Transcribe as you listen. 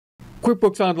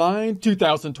QuickBooks Online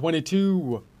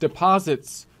 2022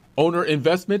 Deposits, Owner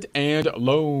Investment, and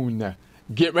Loan.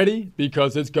 Get ready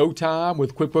because it's go time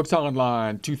with QuickBooks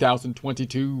Online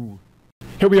 2022.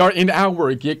 Here we are in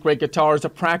our Get Great Guitars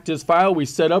practice file we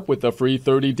set up with a free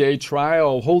 30-day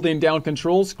trial. Holding down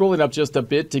control, scrolling up just a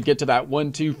bit to get to that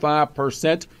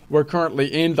 125%. We're currently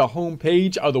in the home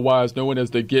page, otherwise known as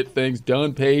the Get Things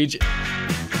Done page.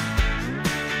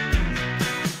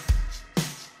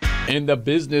 In the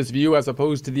business view as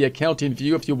opposed to the accounting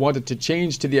view. If you wanted to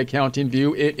change to the accounting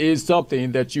view, it is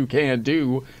something that you can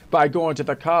do by going to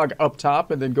the cog up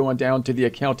top and then going down to the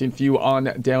accounting view on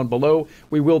down below.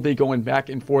 We will be going back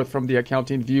and forth from the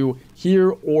accounting view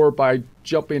here or by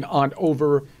jumping on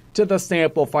over to the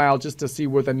sample file just to see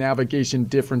where the navigation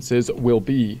differences will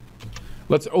be.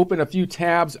 Let's open a few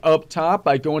tabs up top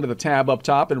by going to the tab up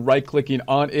top and right-clicking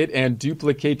on it and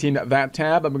duplicating that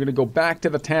tab. I'm going to go back to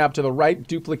the tab to the right,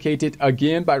 duplicate it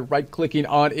again by right-clicking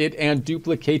on it and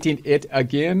duplicating it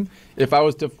again. If I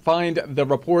was to find the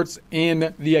reports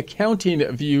in the accounting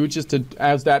view, just to,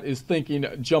 as that is thinking,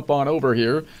 jump on over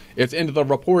here, it's into the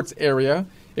reports area.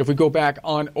 If we go back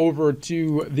on over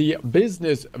to the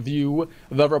business view,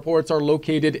 the reports are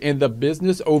located in the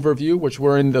business overview, which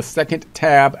we're in the second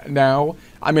tab now.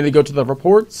 I'm going to go to the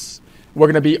reports. We're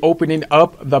going to be opening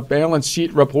up the balance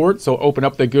sheet report. So open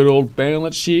up the good old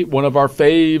balance sheet, one of our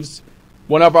faves.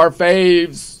 One of our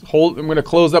faves. I'm going to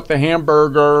close up the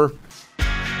hamburger.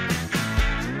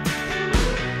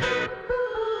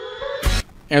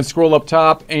 And scroll up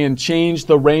top and change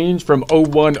the range from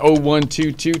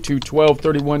 010122 to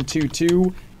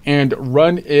 123122 and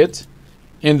run it.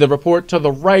 In the report to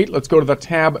the right, let's go to the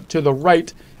tab to the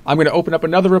right. I'm going to open up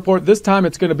another report. This time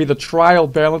it's going to be the trial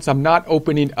balance. I'm not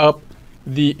opening up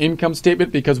the income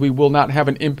statement because we will not have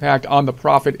an impact on the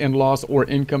profit and loss or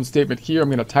income statement here. I'm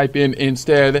going to type in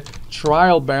instead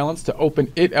trial balance to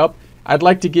open it up. I'd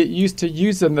like to get used to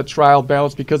using the trial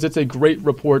balance because it's a great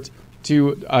report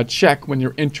to check when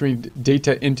you're entering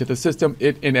data into the system.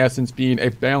 It, in essence, being a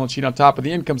balance sheet on top of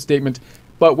the income statement,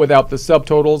 but without the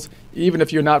subtotals. Even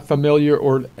if you're not familiar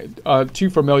or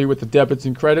too familiar with the debits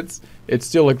and credits, it's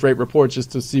still a great report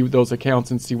just to see those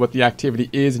accounts and see what the activity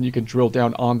is, and you can drill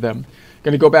down on them.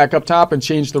 Going to go back up top and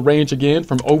change the range again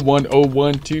from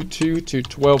 010122 to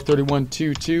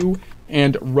 123122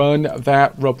 and run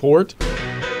that report.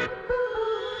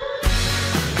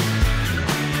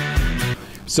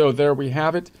 So there we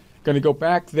have it. Going to go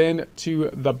back then to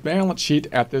the balance sheet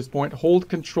at this point. Hold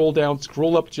control down,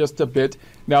 scroll up just a bit.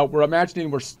 Now we're imagining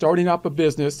we're starting up a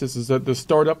business. This is the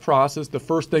startup process. The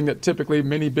first thing that typically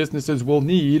many businesses will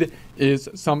need is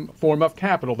some form of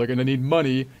capital. They're going to need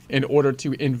money in order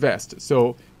to invest.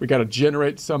 So we got to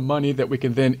generate some money that we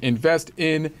can then invest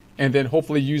in and then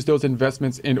hopefully use those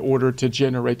investments in order to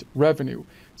generate revenue.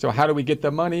 So how do we get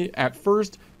the money? At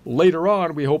first, later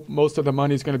on, we hope most of the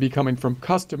money is going to be coming from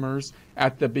customers.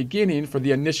 At the beginning, for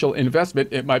the initial investment,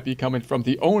 it might be coming from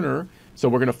the owner. So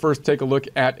we're going to first take a look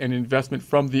at an investment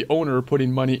from the owner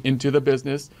putting money into the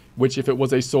business, which if it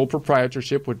was a sole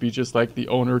proprietorship would be just like the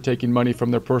owner taking money from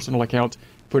their personal account,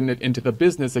 putting it into the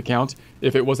business account.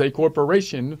 If it was a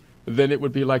corporation, then it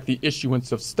would be like the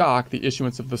issuance of stock, the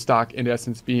issuance of the stock in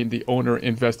essence being the owner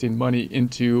investing money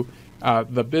into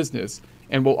the business.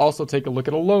 And we'll also take a look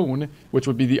at a loan, which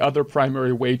would be the other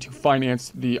primary way to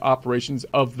finance the operations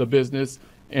of the business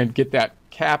and get that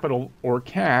capital or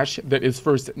cash that is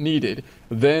first needed.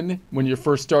 Then when you're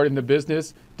first starting the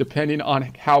business, depending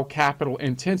on how capital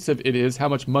intensive it is, how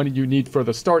much money you need for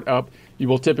the startup, you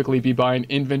will typically be buying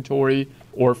inventory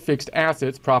or fixed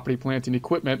assets, property, plant, and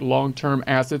equipment, long-term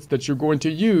assets that you're going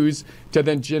to use to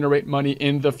then generate money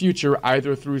in the future,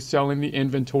 either through selling the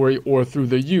inventory or through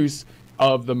the use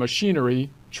of the machinery,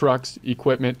 trucks,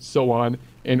 equipment, so on,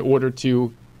 in order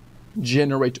to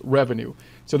generate revenue.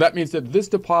 So that means that this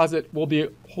deposit will be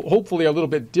hopefully a little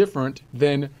bit different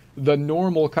than the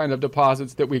normal kind of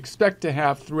deposits that we expect to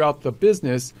have throughout the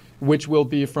business, which will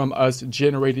be from us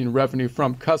generating revenue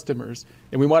from customers.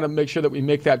 And we want to make sure that we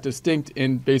make that distinct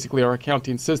in basically our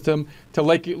accounting system. To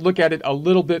look at it a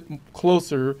little bit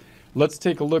closer, let's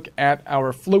take a look at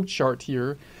our flow chart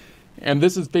here. And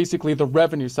this is basically the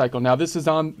revenue cycle. Now this is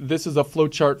a flow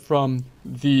chart from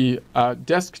the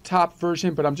desktop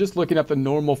version, but I'm just looking at the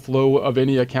normal flow of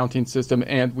any accounting system,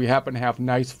 and we happen to have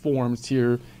nice forms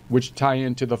here which tie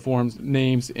into the forms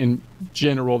names in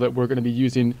general that we're going to be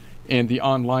using in the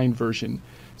online version.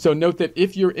 So note that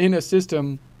if you're in a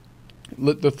system,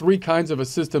 the three kinds of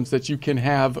systems that you can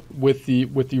have with the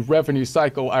revenue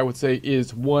cycle, I would say,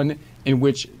 is one in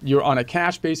which you're on a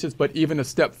cash basis, but even a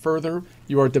step further,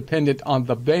 you are dependent on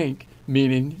the bank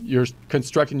meaning you're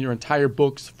constructing your entire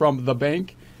books from the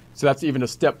bank. So that's even a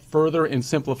step further in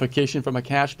simplification from a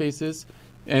cash basis.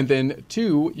 And then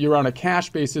 2, you're on a cash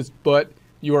basis, but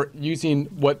you're using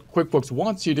what QuickBooks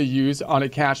wants you to use on a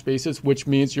cash basis, which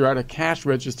means you're at a cash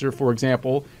register, for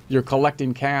example. You're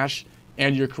collecting cash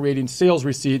and you're creating sales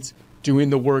receipts, doing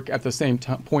the work at the same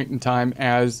point in time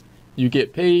as you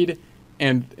get paid.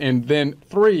 And then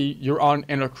 3, you're on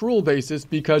an accrual basis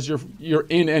because you're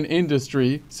in an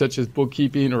industry such as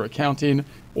bookkeeping or accounting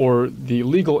or the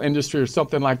legal industry or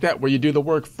something like that, where you do the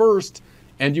work first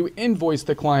and you invoice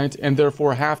the client and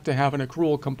therefore have to have an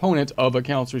accrual component of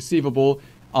accounts receivable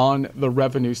on the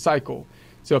revenue cycle.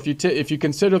 So if you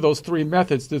consider those 3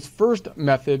 methods, this first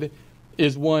method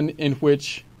is one in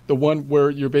which the one where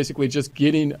you're basically just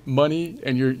getting money,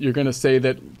 and you're going to say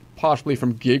that possibly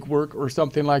from gig work or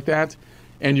something like that,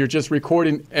 and you're just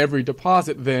recording every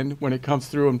deposit then when it comes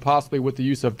through, and possibly with the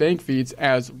use of bank feeds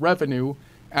as revenue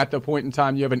at the point in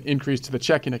time you have an increase to the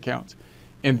checking account.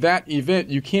 In that event,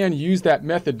 you can use that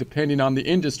method depending on the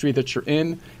industry that you're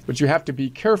in, but you have to be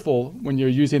careful when you're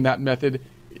using that method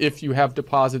if you have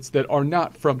deposits that are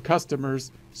not from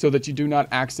customers, so that you do not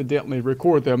accidentally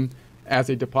record them as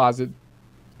a deposit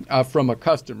from a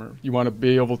customer. You want to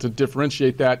be able to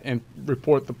differentiate that and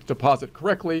report the deposit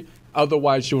correctly.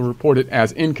 Otherwise, you'll report it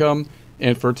as income,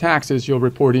 and for taxes, you're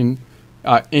reporting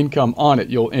income on it.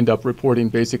 You'll end up reporting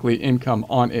basically income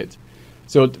on it.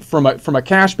 So from a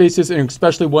cash basis, and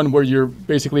especially one where you're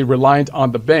basically reliant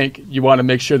on the bank, you want to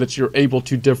make sure that you're able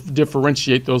to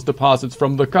differentiate those deposits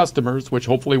from the customers, which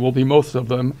hopefully will be most of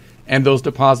them, and those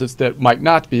deposits that might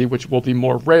not be, which will be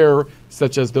more rare,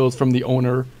 such as those from the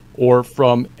owner or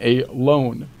from a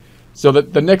loan. So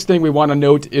the next thing we want to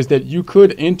note is that you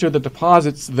could enter the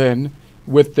deposits then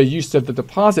with the use of the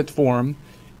deposit form.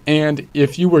 And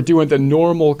if you were doing the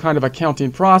normal kind of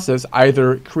accounting process,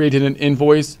 either creating an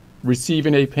invoice,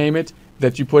 receiving a payment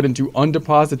that you put into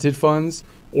undeposited funds,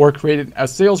 or creating a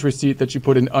sales receipt that you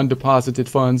put in undeposited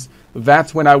funds,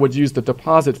 that's when I would use the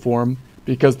deposit form,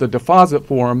 because the deposit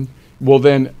form will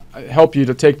then help you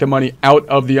to take the money out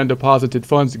of the undeposited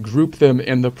funds, group them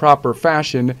in the proper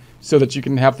fashion so that you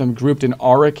can have them grouped in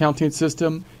our accounting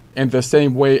system in the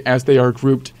same way as they are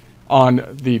grouped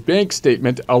on the bank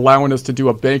statement, allowing us to do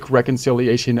a bank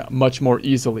reconciliation much more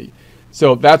easily.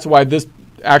 So that's why this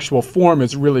actual form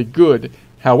is really good.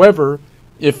 However,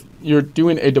 if you're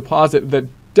doing a deposit that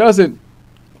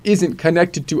isn't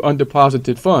connected to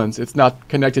undeposited funds, it's not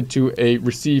connected to a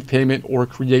receive payment or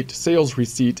create sales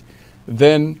receipt,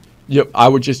 then I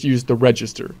would just use the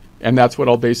register, and that's what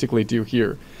I'll basically do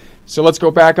here. So let's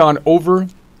go back on over.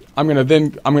 I'm going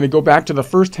to go back to the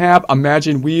first tab.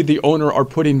 Imagine we, the owner, are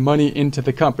putting money into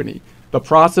the company. The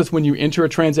process when you enter a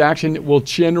transaction will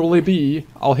generally be,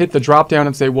 I'll hit the drop down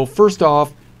and say, well, first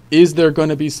off, is there going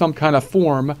to be some kind of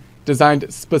form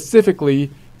designed specifically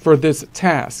for this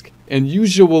task? And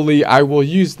usually I will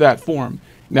use that form.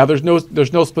 Now there's no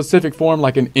specific form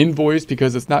like an invoice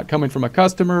because it's not coming from a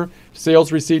customer.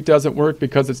 Sales receipt doesn't work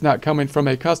because it's not coming from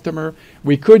a customer.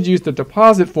 We could use the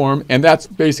deposit form, and that's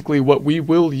basically what we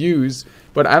will use,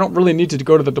 but I don't really need to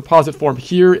go to the deposit form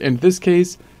here in this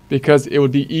case because it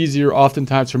would be easier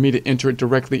oftentimes for me to enter it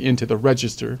directly into the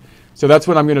register. So that's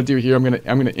what I'm going to do here. I'm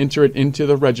going to enter it into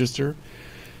the register,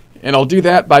 and I'll do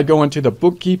that by going to the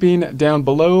bookkeeping down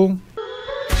below.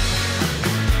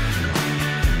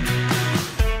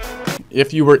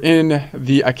 If you were in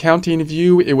the accounting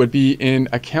view, it would be in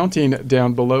accounting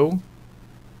down below.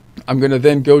 I'm going to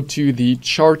then go to the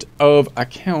chart of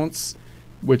accounts,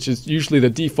 which is usually the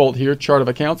default here, chart of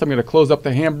accounts. I'm going to close up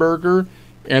the hamburger,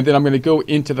 and then I'm going to go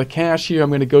into the cash here. I'm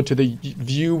going to go to the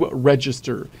view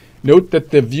register. Note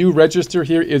that the view register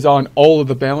here is on all of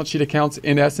the balance sheet accounts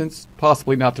in essence,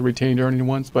 possibly not the retained earning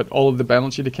ones, but all of the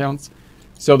balance sheet accounts.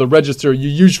 So the register, you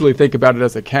usually think about it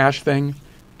as a cash thing,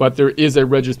 but there is a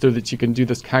register that you can do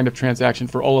this kind of transaction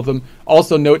for all of them.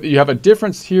 Also note that you have a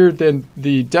difference here than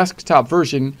the desktop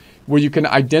version where you can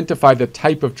identify the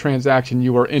type of transaction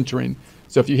you are entering.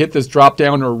 So if you hit this drop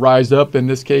down or rise up in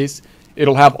this case,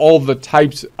 it'll have all the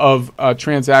types of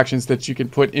transactions that you can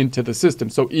put into the system.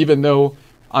 So even though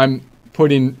I'm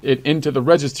putting it into the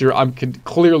register, I can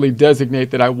clearly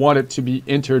designate that I want it to be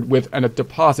entered with a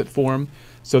deposit form.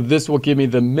 So this will give me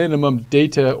the minimum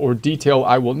data or detail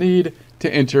I will need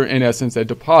to enter, in essence, a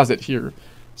deposit here.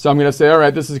 So I'm going to say, all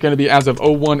right, this is going to be as of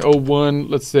 01/01,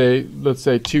 let's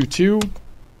say 22,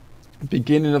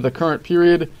 beginning of the current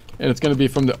period, and it's going to be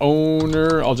from the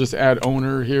owner. I'll just add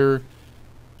owner here,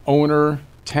 owner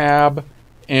tab,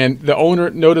 and the owner,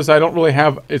 notice I don't really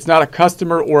have, it's not a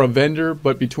customer or a vendor,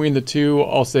 but between the two,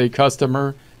 I'll say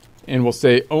customer, and we'll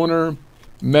say owner.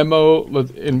 memo.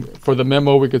 For the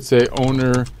memo, we could say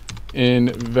owner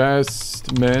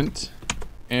investment,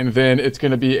 and then it's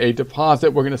going to be a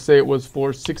deposit. We're going to say it was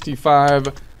for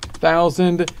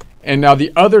 65,000. And now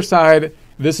the other side,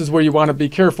 this is where you want to be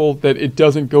careful that it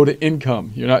doesn't go to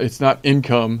income. It's not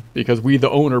income because we, the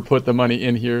owner, put the money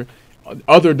in here.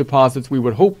 Other deposits we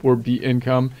would hope would be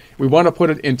income. We want to put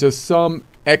it into some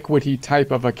equity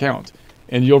type of account.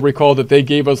 And you'll recall that they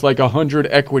gave us like 100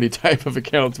 equity type of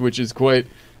accounts, which is quite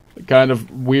kind of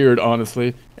weird,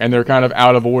 honestly. And they're kind of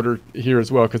out of order here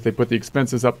as well because they put the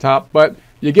expenses up top. But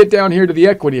you get down here to the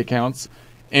equity accounts,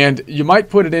 and you might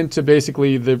put it into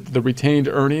basically the retained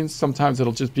earnings. Sometimes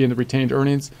it'll just be in the retained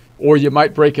earnings, or you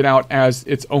might break it out as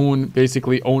its own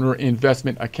basically owner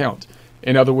investment account.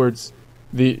 In other words,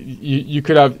 you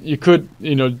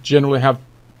could generally have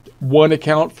one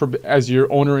account as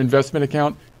your owner investment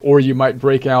account, or you might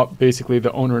break out basically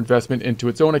the owner investment into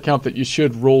its own account that you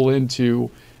should roll into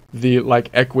the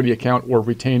equity account or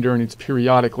retained earnings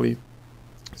periodically.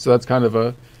 So that's kind of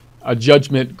a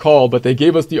judgment call, but they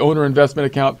gave us the owner investment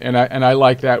account, and I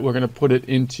like that. We're going to put it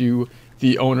into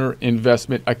the owner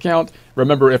investment account.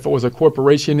 Remember, if it was a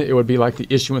corporation, it would be like the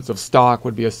issuance of stock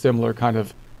would be a similar kind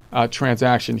of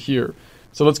transaction here.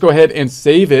 So let's go ahead and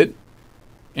save it.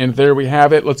 And there we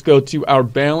have it. Let's go to our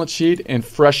balance sheet and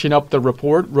freshen up the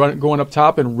report, going up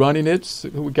top and running it. So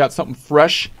we got something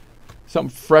fresh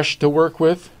to work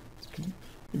with.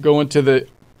 Go into the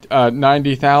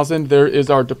 90,000. There is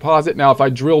our deposit. Now, if I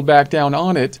drill back down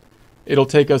on it, it'll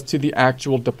take us to the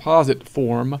actual deposit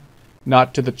form,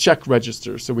 not to the check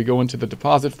register. So we go into the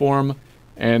deposit form,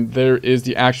 and there is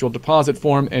the actual deposit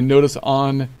form. And notice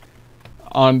on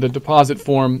the deposit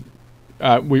form,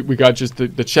 we got just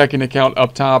the checking account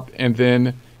up top, and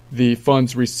then the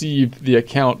funds received, the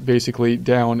account basically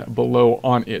down below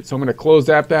on it. So I'm going to close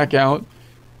that back out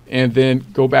and then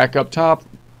go back up top,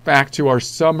 back to our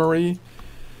summary.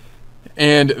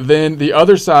 And then the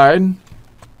other side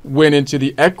went into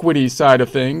the equity side of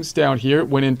things down here,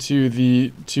 went into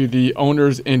the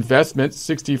owner's investments,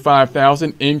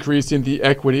 65,000, increase in the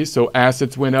equity. So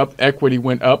assets went up, equity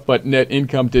went up, but net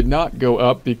income did not go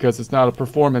up because it's not a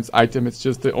performance item. It's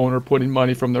just the owner putting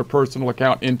money from their personal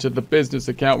account into the business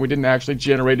account. We didn't actually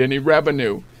generate any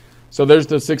revenue. So there's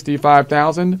the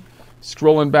 65,000.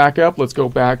 Scrolling back up, let's go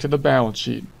back to the balance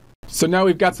sheet. So now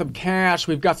we've got some cash,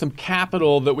 we've got some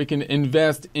capital that we can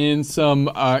invest in some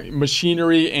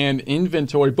machinery and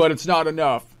inventory, but it's not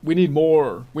enough. We need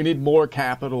more. We need more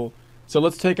capital. So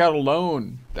let's take out a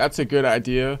loan. That's a good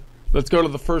idea. Let's go to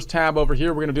the first tab over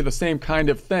here. We're going to do the same kind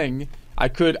of thing. I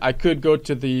could go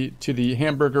to the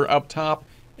hamburger up top,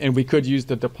 and we could use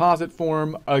the deposit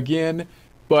form again.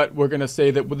 But we're going to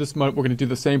say that with this month, we're going to do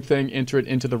the same thing, enter it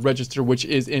into the register, which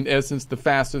is in essence the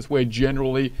fastest way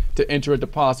generally to enter a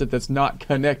deposit that's not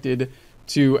connected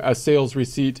to a sales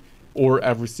receipt or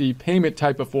a receipt payment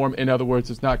type of form. In other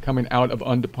words, it's not coming out of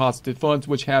undeposited funds,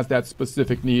 which has that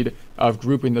specific need of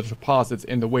grouping the deposits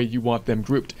in the way you want them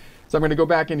grouped. So I'm going to go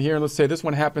back in here and let's say this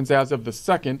one happens as of the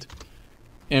 2nd.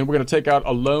 And we're going to take out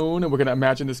a loan, and we're going to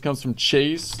imagine this comes from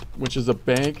Chase, which is a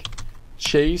bank.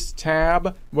 Chase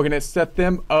tab. We're going to set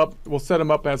them up. We'll set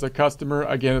them up as a customer.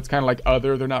 Again, it's kind of like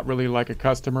other. They're not really like a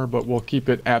customer, but we'll keep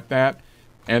it at that.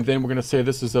 And then we're going to say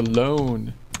this is a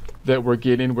loan that we're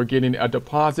getting. We're getting a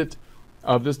deposit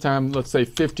of this time, let's say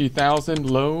 50,000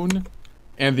 loan.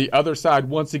 And the other side,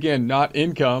 once again, not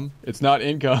income. It's not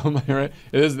income, right?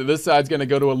 This side's going to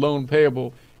go to a loan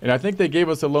payable. And I think they gave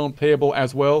us a loan payable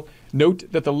as well. Note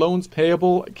that the loans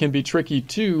payable can be tricky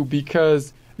too,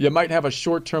 because you might have a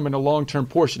short-term and a long-term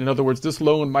portion. In other words, this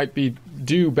loan might be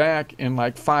due back in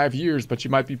like 5 years, but you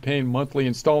might be paying monthly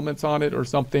installments on it or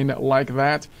something like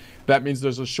that. That means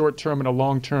there's a short-term and a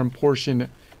long-term portion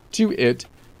to it.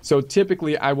 So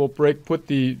typically, I will put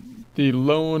the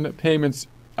loan payments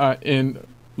in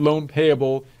loan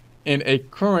payable in a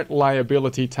current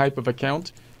liability type of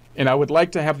account. And I would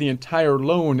like to have the entire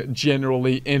loan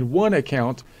generally in one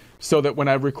account, so that when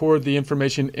I record the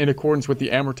information in accordance with the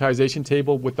amortization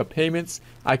table with the payments,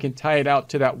 I can tie it out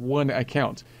to that one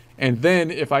account. And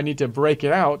then if I need to break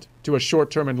it out to a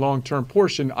short-term and long-term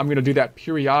portion, I'm going to do that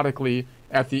periodically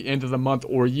at the end of the month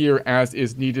or year as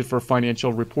is needed for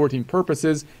financial reporting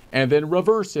purposes, and then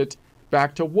reverse it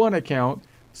back to one account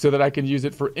so that I can use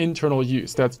it for internal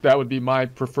use. That would be my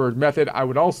preferred method. I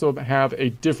would also have a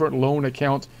different loan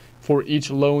account for each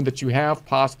loan that you have,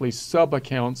 possibly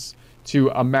sub-accounts to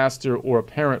a master or a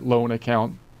parent loan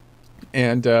account,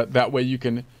 and that way you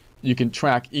can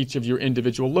track each of your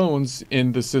individual loans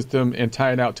in the system and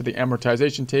tie it out to the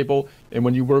amortization table. And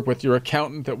when you work with your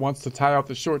accountant that wants to tie out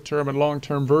the short-term and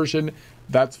long-term version,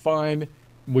 that's fine.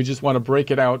 We just want to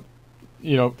break it out,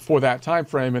 for that time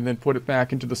frame, and then put it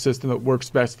back into the system that works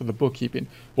best for the bookkeeping.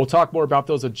 We'll talk more about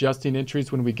those adjusting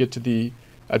entries when we get to the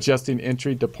adjusting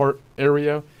entry depart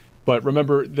area. But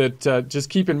remember that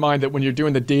just keep in mind that when you're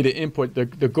doing the data input, the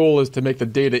goal is to make the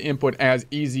data input as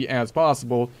easy as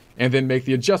possible, and then make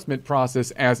the adjustment process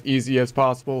as easy as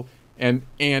possible, and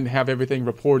have everything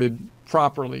reported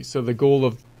properly. So the goal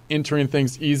of entering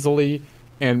things easily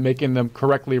and making them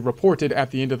correctly reported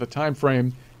at the end of the time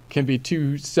frame can be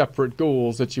two separate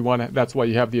goals that you want to. That's why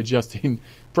you have the adjusting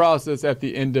process at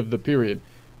the end of the period.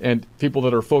 And people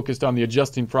that are focused on the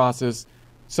adjusting process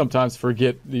sometimes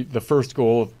forget the first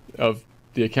goal of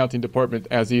the accounting department: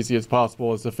 as easy as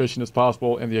possible, as efficient as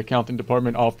possible. And the accounting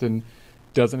department often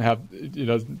doesn't have,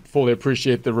 fully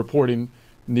appreciate the reporting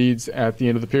needs at the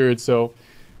end of the period. So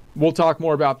we'll talk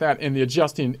more about that in the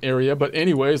adjusting area. But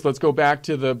anyways, let's go back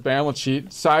to the balance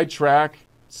sheet. Sidetrack.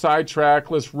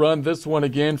 Let's run this one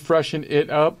again, freshen it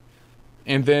up.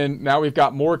 And then now we've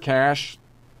got more cash.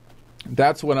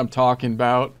 That's what I'm talking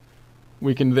about.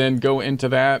 We can then go into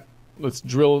that. Let's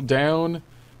drill down.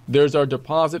 There's our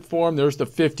deposit form. There's the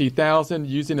 50,000.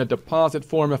 Using a deposit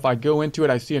form, if I go into it,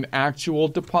 I see an actual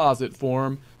deposit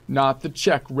form, not the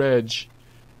check reg.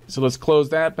 So let's close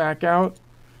that back out.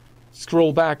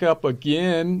 Scroll back up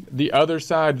again. The other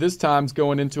side, this time's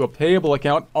going into a payable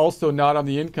account, also not on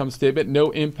the income statement.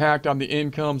 No impact on the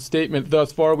income statement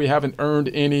thus far. We haven't earned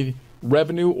any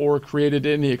revenue or created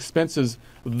any expenses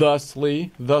thus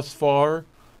far.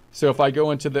 So if I go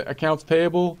into the accounts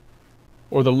payable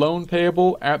or the loan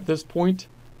payable at this point,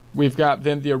 we've got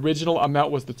then the original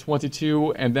amount was the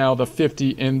 22 and now the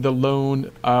 50 in the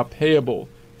loan payable.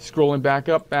 Scrolling back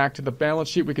up, back to the balance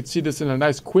sheet, we could see this in a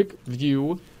nice quick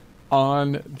view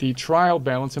on the trial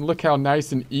balance, and look how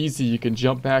nice and easy you can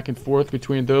jump back and forth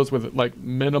between those with like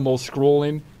minimal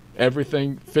scrolling.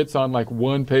 Everything fits on like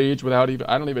one page without even,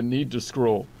 I don't even need to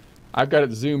scroll. I've got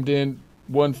it zoomed in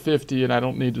 150 and I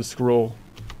don't need to scroll.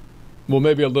 Well,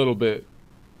 maybe a little bit,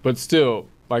 but still,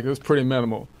 like, it was pretty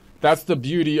minimal. That's the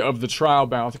beauty of the trial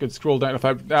balance. I could scroll down. If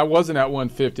I wasn't at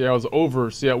 150, I was over.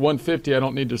 See, at 150, I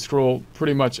don't need to scroll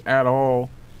pretty much at all.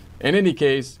 In any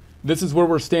case, this is where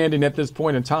we're standing at this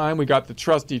point in time. We got the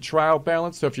trustee trial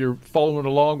balance. So if you're following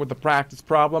along with the practice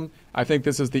problem, I think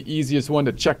this is the easiest one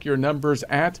to check your numbers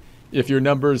at. If your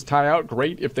numbers tie out,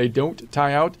 great. If they don't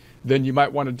tie out, then you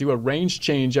might want to do a range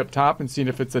change up top and see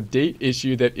if it's a date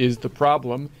issue that is the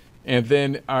problem. And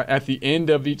then at the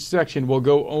end of each section, we'll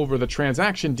go over the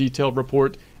transaction detail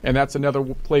report. And that's another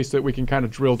place that we can kind of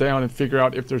drill down and figure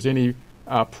out if there's any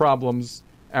problems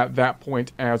at that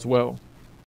point as well.